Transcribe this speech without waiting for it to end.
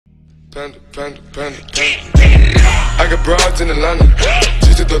Panda, panda, panda, panda. I got broads in Atlanta,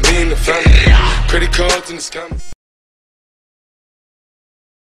 just to throw me in the family. Credit cards in the scammers.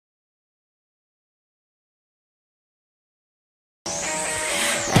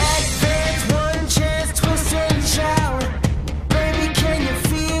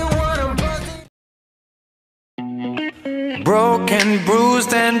 Broken,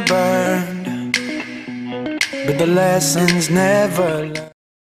 bruised and burned, but the lessons never learned.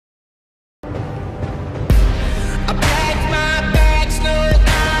 I packed my bags, no,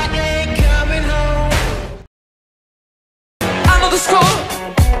 I ain't coming home. I know the score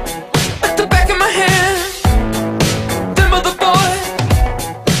at the back of my hand. Them other boys.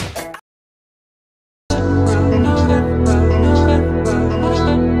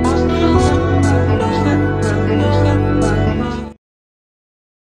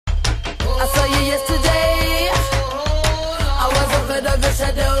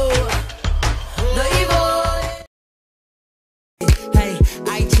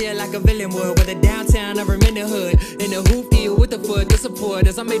 Like a villain would, with a downtown, I'm in the hood. In the hoop deal with the foot, the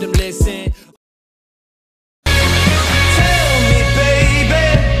supporters, I made them listen. Tell me, baby,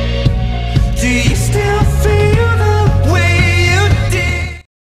 do you still feel the way you did?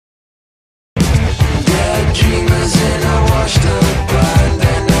 Dead dreamers and I washed up, but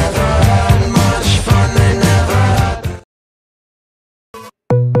they never had much fun, they never had.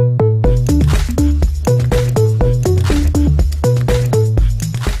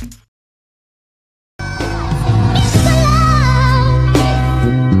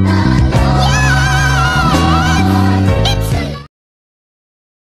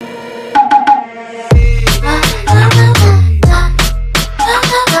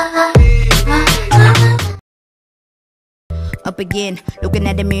 Up again, looking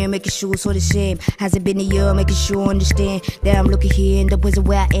at the mirror, making sure it's all the same. Has it been a year, making sure I understand that I'm looking here and the prison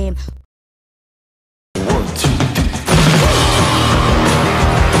where I am. 1, 2, 3.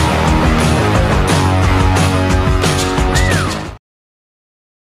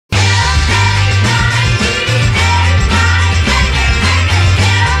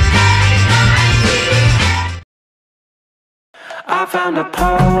 I found a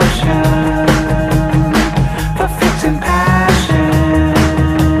potion for fixing passion.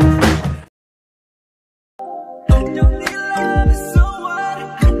 I don't need love, so what?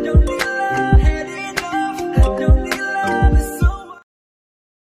 I don't need love, had enough. I don't need love, so what?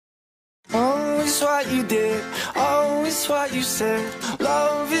 Always what you did, always what you said.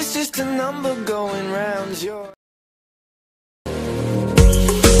 Love is just a number going round your.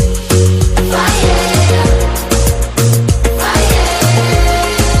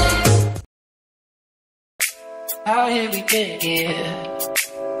 How here we get here?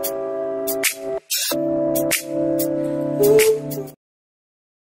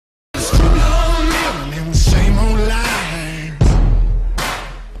 Same old lines.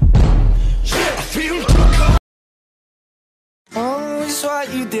 Yeah, I feel always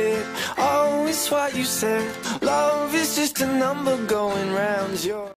what you did, always what you said. Love is just a number going round your.